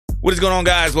What is going on,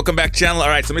 guys? Welcome back to the channel. All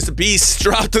right, so MrBeast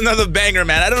dropped another banger,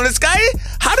 man. I don't know this guy.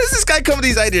 How does this guy come with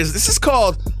these ideas? This is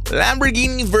called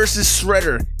Lamborghini versus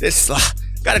Shredder.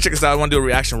 Gotta check this out. I want to do a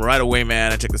reaction right away,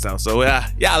 man. And check this out. So yeah,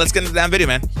 let's get into the damn video,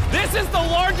 man. This is the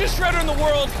largest shredder in the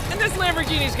world, and this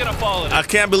Lamborghini's gonna fall in it. I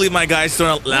can't believe my guy's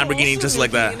throwing a Lamborghini just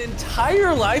like that. An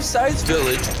entire life-size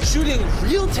village shooting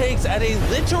real takes at a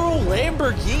literal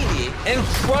Lamborghini and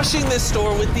crushing this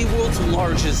store with the world's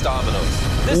largest dominoes.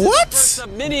 This What? is the first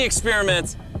of many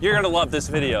experiments. You're gonna love this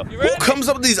video. Who comes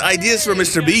up with these ideas for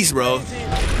MrBeast, bro?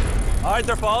 All right,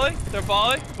 they're falling. They're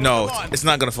falling. No, it's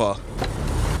not gonna fall.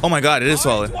 Oh my God, it is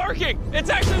falling. It's working. It's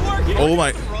actually working. Oh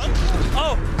my.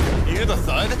 Oh. You hear the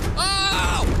thud?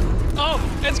 Oh.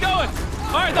 Oh, it's going.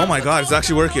 All right. Oh my God, it's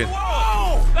actually working.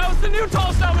 Whoa. That was the new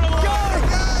tallest domino.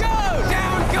 Go.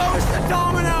 Down goes the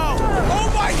domino!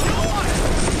 Oh my God!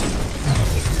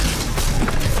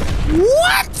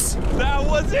 What? That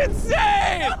was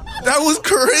insane. That was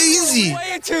crazy.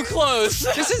 Way too close.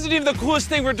 This isn't even the coolest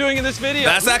thing we're doing in this video.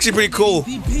 That's actually pretty cool.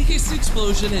 The biggest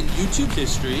explosion in YouTube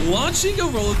history, launching a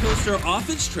roller coaster off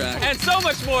its track, And so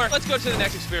much more. Let's go to the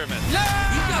next experiment. We've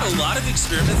got a lot of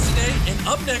experiments today, and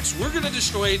up next, we're gonna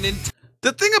destroy an entire.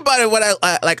 The thing about it, what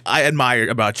I admire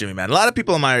about Jimmy, man. A lot of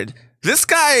people admire it. This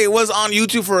guy was on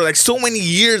YouTube for like so many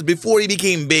years before he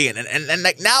became big, and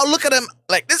like now look at him.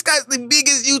 Like this guy's the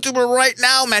biggest YouTuber right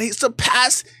now, man. He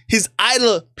surpassed his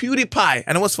idol PewDiePie.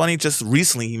 And it was funny, just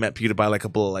recently he met PewDiePie like a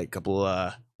couple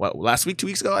what, last week, 2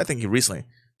 weeks ago, I think he recently.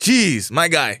 Jeez, my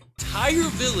guy. Entire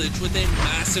village with a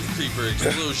massive creeper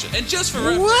explosion. And just for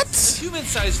reference, What? the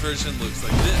human-sized version looks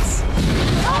like this.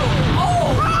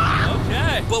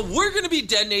 Okay. But we're gonna be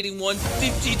detonating one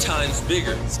 50 times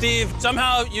bigger. Steve,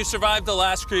 somehow you survived the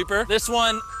last creeper. This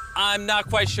one, I'm not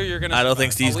quite sure you're gonna I don't survive.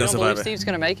 think Steve's gonna survive it. Steve's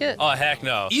gonna make it? Oh, heck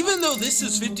no. Even though this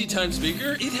is 50 times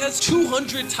bigger, it has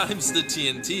 200 times the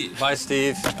TNT. Bye,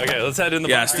 Steve. Okay, let's head in the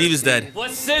Yeah, bunker. Steve is dead.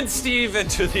 Let's send Steve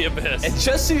into the abyss. And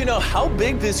just so you know how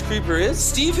big this creeper is,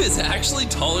 Steve is actually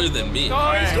taller than me.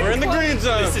 All right, we're in the green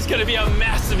zone. This is gonna be a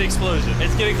massive explosion.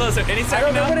 It's getting closer. Any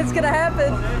second now. it's gonna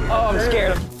happen. Oh, I'm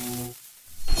scared.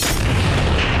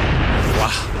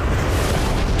 Wow.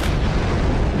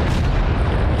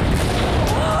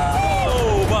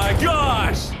 Oh my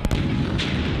gosh.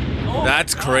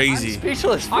 That's crazy.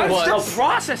 speechless. I'm still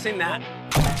processing that.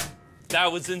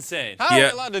 That was insane. How are we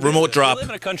Yeah, allowed to do remote this? drop. We live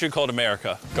in a country called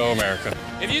America. Go America.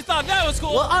 If you thought that was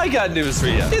cool. Well, I got news for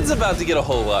you. It's about to get a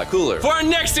whole lot cooler. For our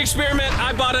next experiment,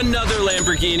 I bought another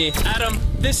Lamborghini. Adam,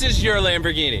 this is your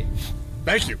Lamborghini.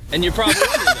 Thank you. And you're probably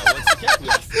wondering though, what's the camera?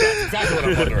 That's exactly what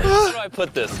I'm wondering. Where do I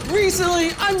put this?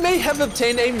 Recently, I may have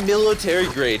obtained a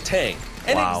military-grade tank.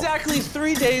 In Wow. exactly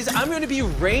 3 days, I'm going to be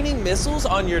raining missiles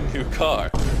on your new car.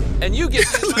 And you get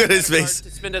Look at his face.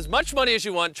 to spend as much money as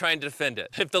you want trying to defend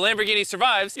it. If the Lamborghini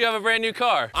survives, you have a brand new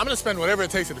car. I'm gonna spend whatever it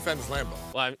takes to defend this Lambo.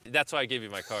 Well, that's why I gave you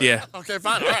my car. Yeah. Okay,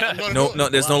 fine. All right, I'm gonna No, do it. no,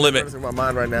 there's no limit. in my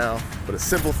mind right now, but it's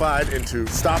simplified into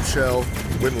stop shell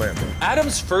win Lambo.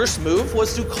 Adam's first move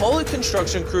was to call a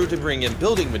construction crew to bring in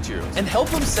building materials and help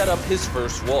him set up his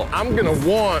first wall. I'm gonna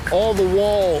want all the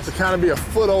walls to kind of be a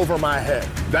foot over my head.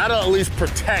 That'll at least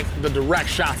protect the direct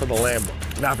shots of the Lambo.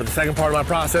 Now for the second part of my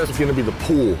process, it's gonna be the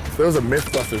pool. There was a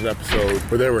Mythbusters episode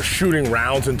where they were shooting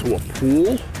rounds into a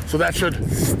pool, so that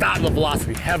should stop the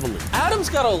velocity heavily. Adam's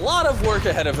got a lot of work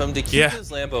ahead of him to keep Yeah. his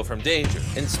Lambo from danger.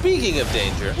 And speaking of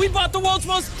danger, We bought the world's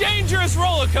most dangerous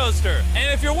roller coaster.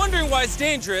 And if you're wondering why it's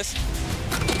dangerous,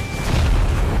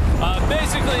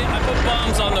 basically, I put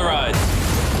bombs on the rides.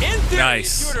 In theory,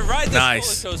 Nice. if you were to ride this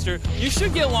Nice. roller coaster, you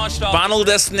should get launched off. Final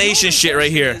destination shit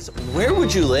right here. where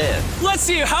would you land? Let's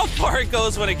see how far it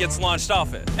goes when it gets launched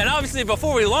off it. And obviously,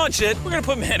 before we launch it, we're gonna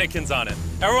put mannequins on it.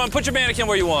 Everyone, put your mannequin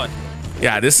where you want.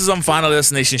 Yeah, this is some final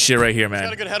destination shit right here, Got a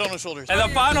man. good head on his shoulders. And the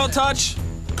final touch,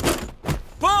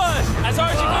 push as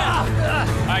hard as you can.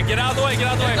 All right, get out of the way, get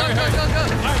out of the way. Hurry, hurry.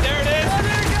 All right, there it is.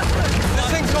 This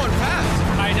thing's going fast.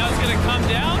 All right, now it's gonna come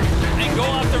down and go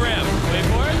off the ramp. Wait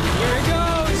for it. Here it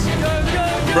goes. Go, go,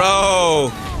 go.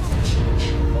 Bro.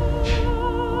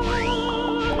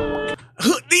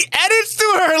 The edits to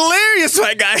are hilarious,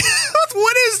 my guy.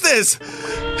 What is this?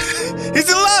 He's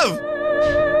in love.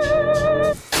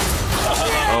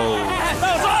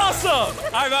 That was awesome.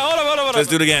 All right, hold on. Let's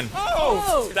do it again.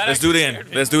 Oh, Let's do it again.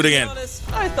 Let's do it again.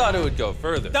 I thought it would go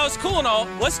further. That was cool and all.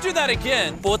 Let's do that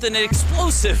again, but with an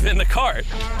explosive in the cart.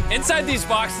 Inside these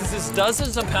boxes is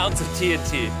dozens of pounds of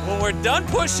TNT. When we're done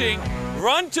pushing,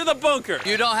 run to the bunker.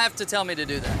 You don't have to tell me to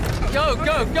do that. Go,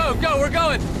 go, go, go, we're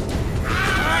going.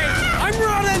 I'm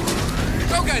running.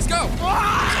 Go, guys, go.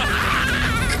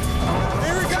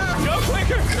 Here we go. Go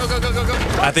quicker. Go, go, go, go, go.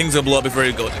 I think it's gonna blow up before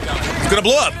it goes. It's gonna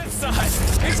blow up.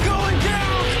 It's going.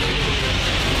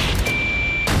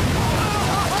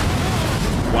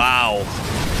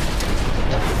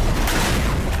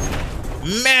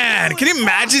 Man, can you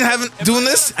imagine doing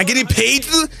this and getting paid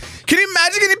to? Can you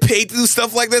imagine getting paid to do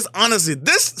stuff like this? Honestly,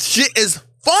 this shit is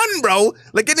fun, bro.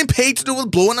 Like getting paid to do with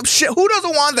blowing up shit. Who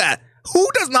doesn't want that? Who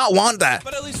does not want that?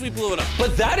 But at least we blew it up.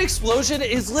 But that explosion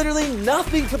is literally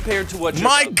nothing compared to what you're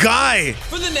My about. guy.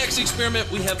 For the next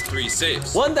experiment, we have 3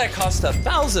 safes. One that cost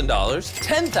 $1,000,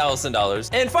 $10,000,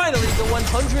 and finally the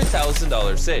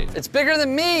 $100,000 safe. It's bigger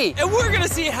than me. And we're gonna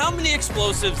see how many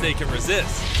explosives they can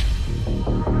resist.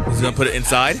 He's gonna put it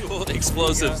inside. Actual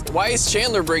explosives. Why is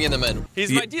Chandler bringing them in?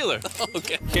 He's my dealer.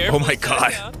 Okay. Oh my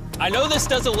God. I know this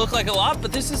doesn't look like a lot,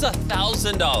 but this is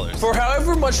 $1,000. For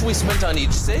however much we spent on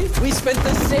each safe, we spent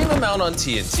the same amount on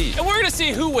TNT. And we're gonna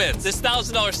see who wins, this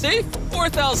 $1,000 safe or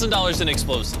 $1,000 in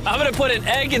explosives. I'm gonna put an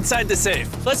egg inside the safe.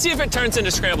 Let's see if it turns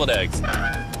into scrambled eggs.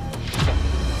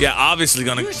 Yeah, obviously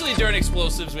gonna. Usually during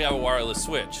explosives, we have a wireless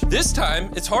switch. This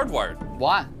time, it's hardwired.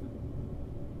 Why?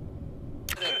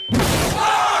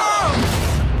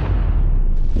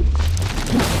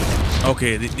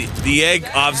 Okay, the egg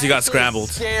obviously got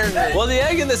scrambled. Well, the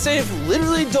egg and the safe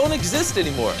literally don't exist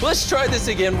anymore. Let's try this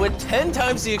again with 10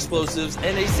 times the explosives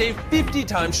and a safe 50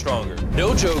 times stronger.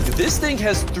 No joke, this thing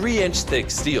has 3-inch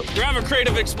thick steel. Grab a crate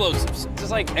of explosives. This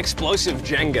is like explosive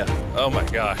Jenga. Oh my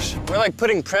gosh. We're like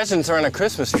putting presents around a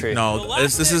Christmas tree. No,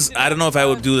 this is. I don't know if I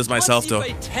would do this myself though.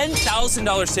 Let's see if a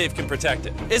 $10,000 safe can protect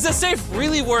it. Is a safe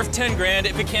really worth 10 grand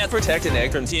if it can't protect an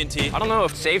egg from TNT? I don't know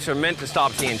if safes are meant to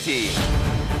stop TNT.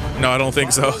 No, I don't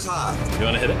think so. You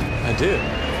wanna hit it? I do.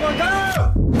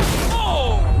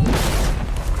 Oh!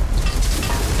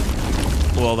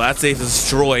 Well, that safe is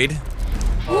destroyed.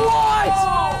 What?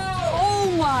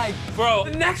 Oh my. Bro,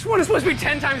 The next one is supposed to be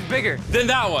 10 times bigger. then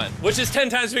that one, which is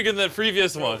 10 times bigger than the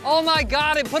previous one. Oh my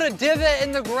God, it put a divot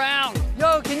in the ground.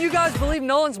 Yo, can you guys believe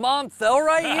Nolan's mom fell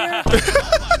right here?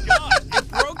 Oh my God,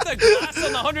 it broke the glass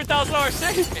on the $100,000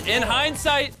 safe. In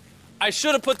hindsight, I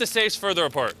should have put the safes further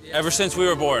apart. Ever since we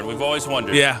were born, we've always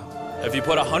wondered. Yeah. If you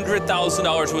put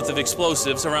 $100,000 worth of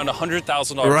explosives around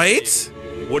 $100,000, Right? safe,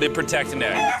 would it protect an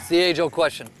egg? It's the age-old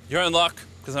question. You're in luck,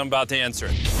 because I'm about to answer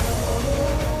it.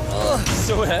 Ugh,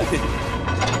 so heavy.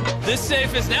 This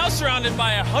safe is now surrounded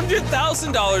by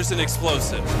 $100,000 in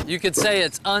explosives. You could say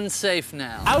it's unsafe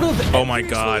now. Out of Oh my every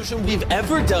God. explosion we've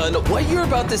ever done, what you're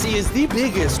about to see is the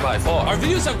biggest by far. Our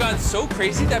videos have gotten so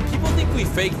crazy that people think we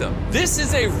fake them. This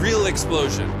is a real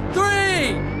explosion.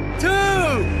 3, 2,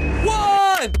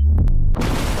 1!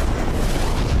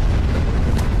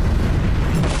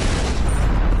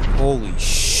 Holy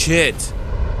shit,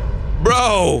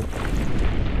 bro!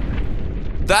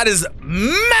 That is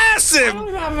massive. I don't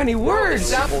even have any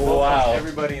words. Wow.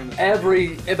 Everybody in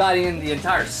the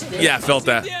entire state. Yeah, I felt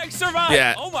that. The egg survived.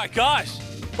 Yeah. Oh my gosh.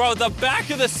 Bro, the back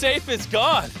of the safe is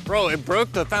gone. Bro, it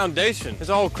broke the foundation. There's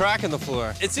a whole crack in the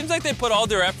floor. It seems like they put all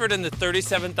their effort in the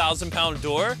 37,000-pound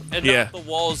door and Yeah. not the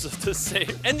walls of the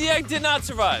safe. And the egg did not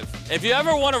survive. If you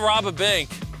ever want to rob a bank,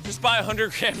 just buy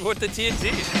 100 grand worth of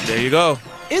TNT. There you go.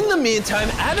 In the meantime,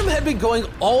 Adam had been going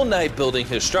all night building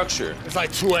his structure. It's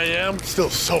like 2 a.m. Still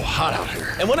so hot out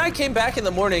here. And when I came back in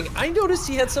the morning, I noticed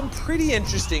he had some pretty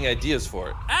interesting ideas for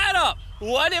it. Adam,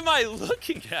 what am I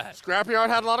looking at? Scrapyard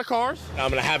had a lot of cars. I'm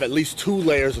gonna have at least 2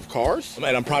 layers of cars, and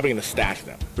I'm probably gonna stack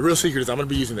them. The real secret is I'm gonna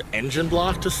be using the engine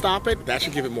block to stop it. That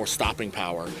should give it more stopping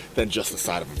power than just the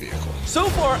side of a vehicle. So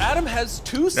far, Adam has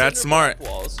 2 That's cinder smart. block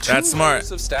walls, That's 2 smart.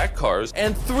 layers of stacked cars,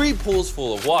 and 3 pools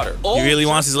full of water. He really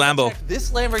wants his Lambo. Protect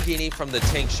this Lamborghini from the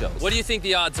tank shells. What do you think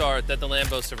the odds are that the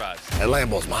Lambo survives? That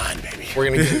Lambo's mine, baby. We're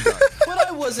gonna get it done. But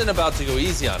I wasn't about to go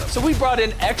easy on him, so we brought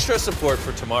in extra support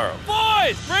for tomorrow.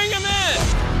 Boys, bring him in!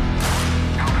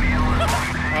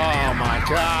 Oh my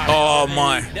God. Oh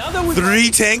my. Now that we've 3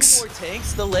 got tanks? 2 more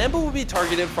tanks, the Lambo will be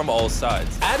targeted from all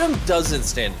sides. Adam doesn't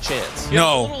stand a chance. You have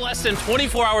a No. little less than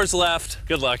 24 hours left.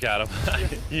 Good luck, Adam.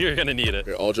 You're gonna need it.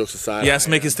 All jokes aside, He has to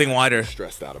make his thing wider.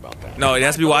 stressed out about that. No, it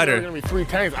has to be There were wider. gonna be 3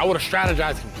 tanks. I would have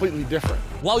strategized completely different.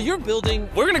 While you're building,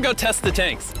 we're gonna go test the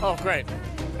tanks. Oh, great.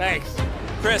 Thanks.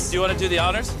 Chris, do you wanna do the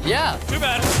honors? Yeah. Too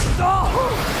bad.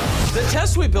 The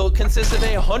test we built consists of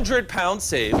a 100-pound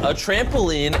safe, a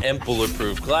trampoline, and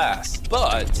bulletproof glass.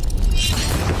 But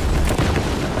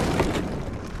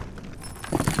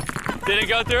Did it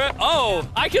go through it? Oh,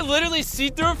 I can literally see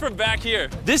through it from back here.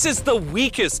 This is the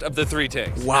weakest of the 3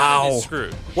 tanks. Wow. Adam is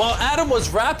screwed. while Adam was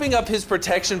wrapping up his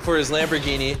protection for his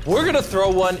Lamborghini, we're gonna throw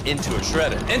one into a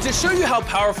shredder. And to show you how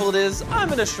powerful it is, I'm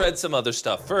gonna shred some other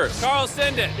stuff first. Carl,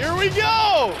 send it. Here we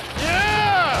go.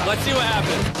 Yeah. Let's see what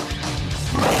happens.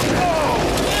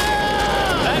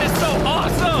 That is so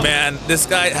awesome. Man, this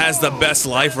guy has the best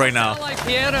life right now. Like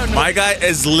piano. My guy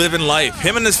is living life.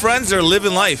 Him and his friends are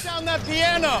living life. Down that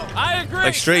piano. I agree.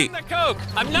 Like straight. Send the Coke.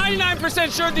 I'm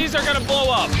 99% sure these are gonna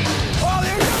blow up. Oh,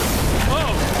 there you go.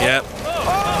 Yep.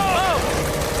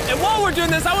 And while we're doing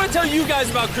this, I want to tell you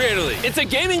guys about Creator League. It's a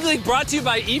gaming league brought to you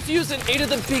by eFuse and 8 of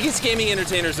the biggest gaming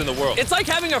entertainers in the world. It's like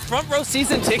having a front row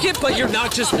season ticket, but you're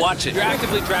not just watching. You're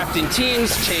actively drafting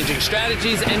teams, changing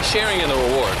strategies, and sharing in the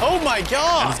reward. Oh my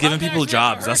God. He's giving people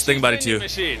jobs. That's the thing about it too.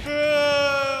 Machine.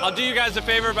 I'll do you guys a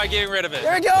favor by getting rid of it.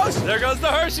 There it goes. There goes the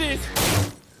Hershey's.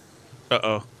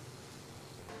 Uh-oh.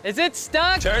 Is it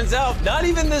stuck? Turns out, not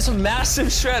even this massive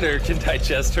shredder can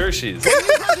digest Hershey's. When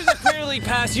you purchase a Creator League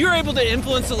pass, you're able to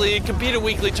influence the league, compete in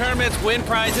weekly tournaments, win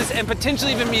prizes, and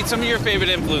potentially even meet some of your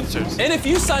favorite influencers. And if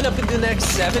you sign up in the next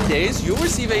 7 days, you'll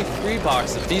receive a free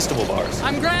box of Feastable bars.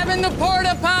 I'm grabbing the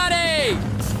porta potty.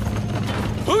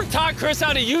 Who taught Chris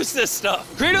how to use this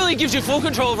stuff? Creator League gives you full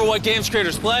control over what games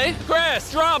creators play.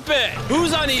 Chris, drop it.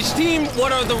 Who's on each team,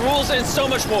 what are the rules, and so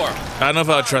much more. I don't know if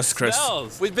I would trust Chris.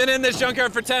 We've been in this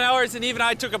junkyard for 10 hours, and even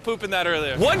I took a poop in that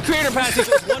earlier. One creator pass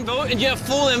equals one vote, and you have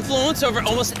full influence over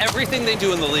almost everything they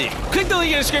do in the league. Click the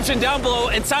link in the description down below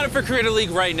and sign up for Creator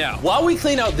League right now. While we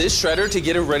clean out this shredder to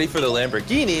get it ready for the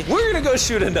Lamborghini, we're gonna go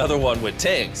shoot another one with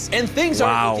tanks. And things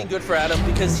aren't looking good for Adam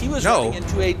because he was running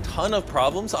into a ton of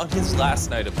problems on his last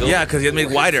night of building. Yeah, because he had to make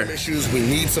it wider. Issues. We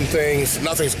need some things.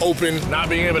 Nothing's open. Not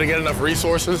being able to get enough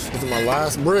resources. These are my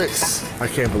last bricks. I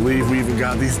can't believe we even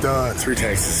got these done. 3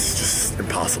 tanks is just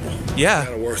impossible. Yeah.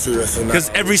 Gotta work through this. Because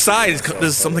every side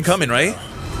there's something coming, right?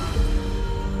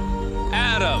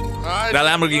 Adam. Right. That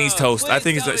Lamborghini's toast. I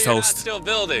think it's Please toast. tell me you're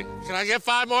not still building. Can I get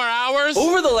 5 more hours?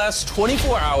 Over the last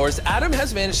 24 hours, Adam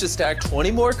has managed to stack 20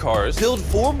 more cars, build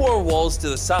 4 more walls to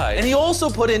the side, and he also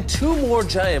put in 2 more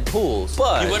giant pools.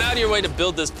 But You went out of your way to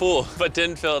build this pool, but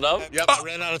didn't fill it up? Yep, I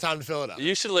ran out of time to fill it up.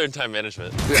 You should learn time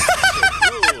management.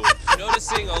 Ooh,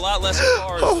 noticing a lot less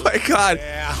cars. Oh my God.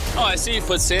 Yeah, Oh, I see you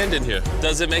put sand in here.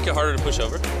 Does it make it harder to push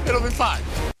over? it'll be fine.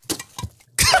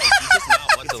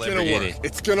 The It's gonna work.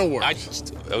 It's gonna work.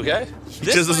 Okay.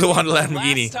 Just doesn't want a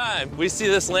Lamborghini. Last time we see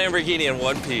this Lamborghini in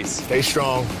one piece. Stay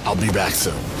strong. I'll be back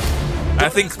soon. I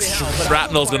think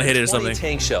shrapnel's gonna hit it or 20 something.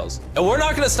 tank shells. And we're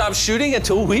not gonna stop shooting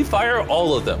until we fire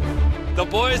all of them. The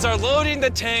boys are loading the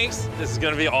tanks. This is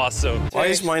gonna be awesome. Why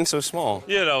is mine so small?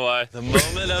 You know why. The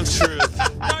moment of truth.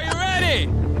 Are you ready?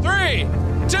 3,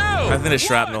 2. I think it's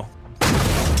shrapnel.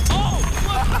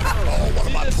 One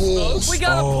of my pools. We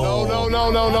got a pool.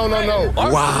 No.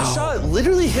 Our Wow. first shot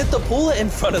literally hit the pool in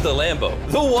front of the Lambo.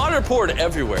 The water poured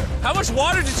everywhere. How much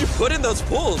water did you put in those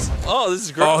pools? Oh, this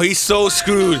is great. Oh, he's so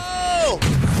screwed.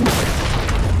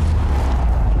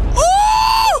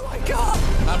 Oh my God.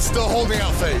 I'm still holding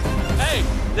out faith. Hey,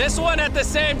 this one at the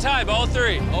same time, all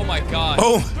 3. Oh my God.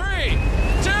 Oh. 3,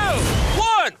 2,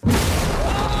 1.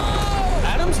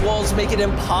 Adam's walls make it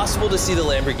impossible to see the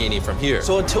Lamborghini from here.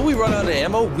 So until we run out of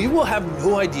ammo, we will have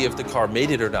no idea if the car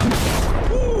made it or not.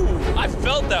 Ooh, I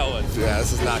felt that one. Yeah,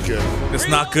 this is not good. It's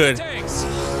not good. Tanks.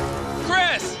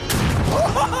 Chris.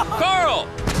 Carl.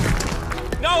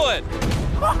 Nolan.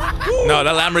 No,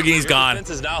 that Lamborghini's gone.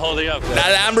 Vince is not holding up.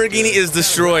 That Lamborghini is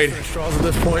destroyed. Straws at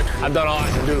this point. I've done all I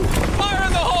can do. Fire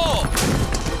in the hole.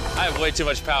 I have way too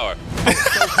much power.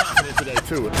 So confident today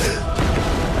too.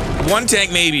 1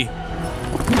 tank maybe. I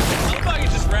love how you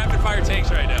just rapid fire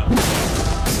tanks right now.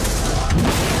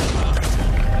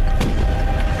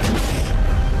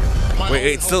 Wait,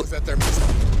 it's still.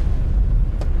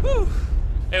 Whew.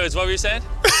 Anyways, what were you saying?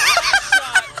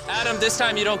 Adam, this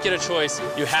time you don't get a choice.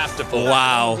 You have to pull.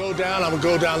 Wow. I'm gonna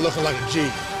go down looking like a G.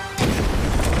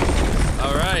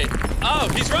 All right. Oh,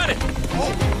 he's running.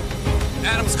 Oh.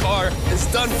 Adam's car is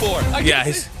done for. Yeah,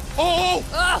 he's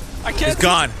I can't. he's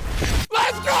gone.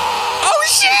 Let's go! Oh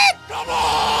shit! Come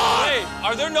on! Wait,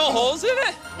 are there no holes in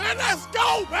it? Man, let's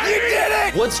go, baby! You did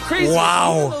it! What's crazy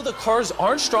Wow. is even though the cars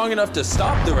aren't strong enough to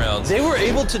stop the rounds, they were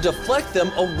able to deflect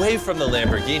them away from the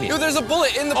Lamborghini. Yo, there's a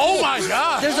bullet in the pool. Oh my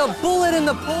God! There's a bullet in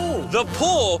the pool. The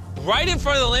pool right in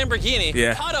front of the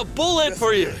Lamborghini caught a bullet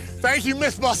for you. Thank you,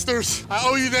 Mythbusters. I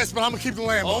owe you this, but I'm gonna keep the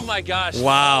Lambo. Oh my gosh.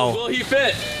 Wow. Will he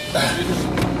fit?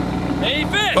 Hey, he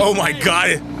fit. Oh my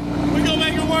God. We gonna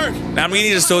make it work.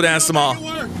 Lamborghini is so damn small.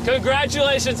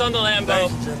 Congratulations on the Lambo.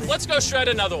 Let's go shred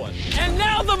another one. And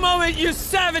now the moment you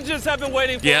savages have been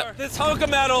waiting for. Yep. This hunk of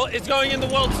metal is going in the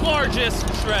world's largest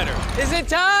shredder. Is it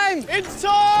time? It's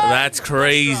time! That's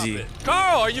crazy.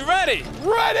 Carl, are you ready?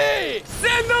 Ready!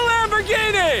 Send the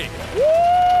Lamborghini!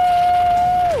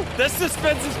 Woo! The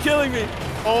suspense is killing me.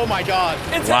 Oh my God.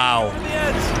 It's Wow. heading over the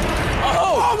edge.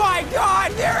 Oh my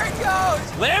God, there it goes!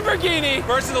 Lamborghini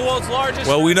versus the world's largest.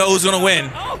 Well, we know who's gonna win.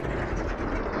 Oh.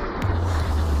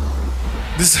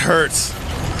 This hurts.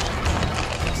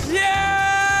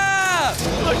 Yeah!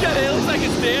 Look at it. It looks like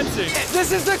it's dancing.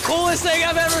 This is the coolest thing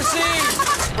I've ever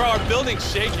seen. Bro, our building's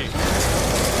shaking.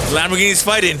 Lamborghini's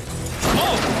fighting.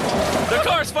 Oh, the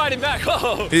car's fighting back.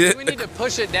 Oh. Yeah. We need to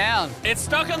push it down. It's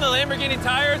stuck on the Lamborghini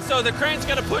tire, so the crane's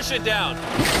gonna push it down.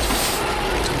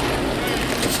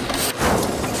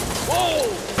 Whoa!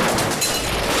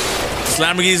 This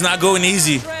Lamborghini's not going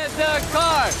easy. Shred the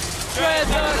car. Shred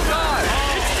the car.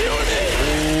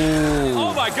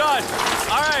 Oh my God.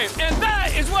 All right, and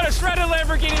that is what a shredded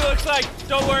Lamborghini looks like.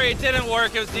 Don't worry, it didn't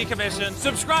work. It was decommissioned.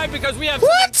 Subscribe because we have some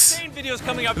insane videos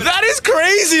coming up. That is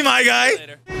crazy, my guy.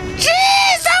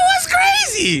 Jeez, that was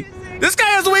crazy. This guy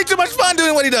has way too much fun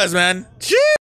doing what he does, man. Jeez.